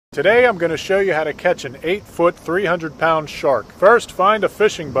Today I'm going to show you how to catch an 8-foot, 300-pound shark. First, find a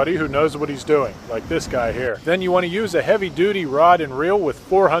fishing buddy who knows what he's doing, like this guy here. Then you want to use a heavy-duty rod and reel with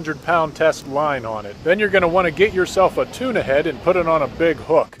 400-pound test line on it. Then you're going to want to get yourself a tuna head and put it on a big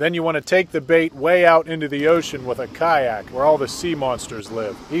hook. Then you want to take the bait way out into the ocean with a kayak where all the sea monsters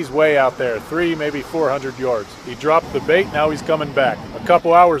live. He's way out there, 300, maybe 400 yards. He dropped the bait, now he's coming back. A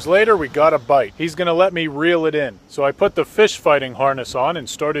couple hours later, we got a bite. He's going to let me reel it in. So I put the fish fighting harness on and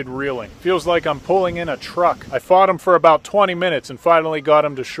started reeling. Feels like I'm pulling in a truck. I fought him for about 20 minutes and finally got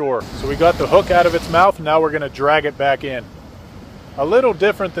him to shore. So we got the hook out of its mouth, now we're going to drag it back in. A little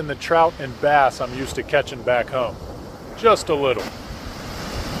different than the trout and bass I'm used to catching back home. Just a little.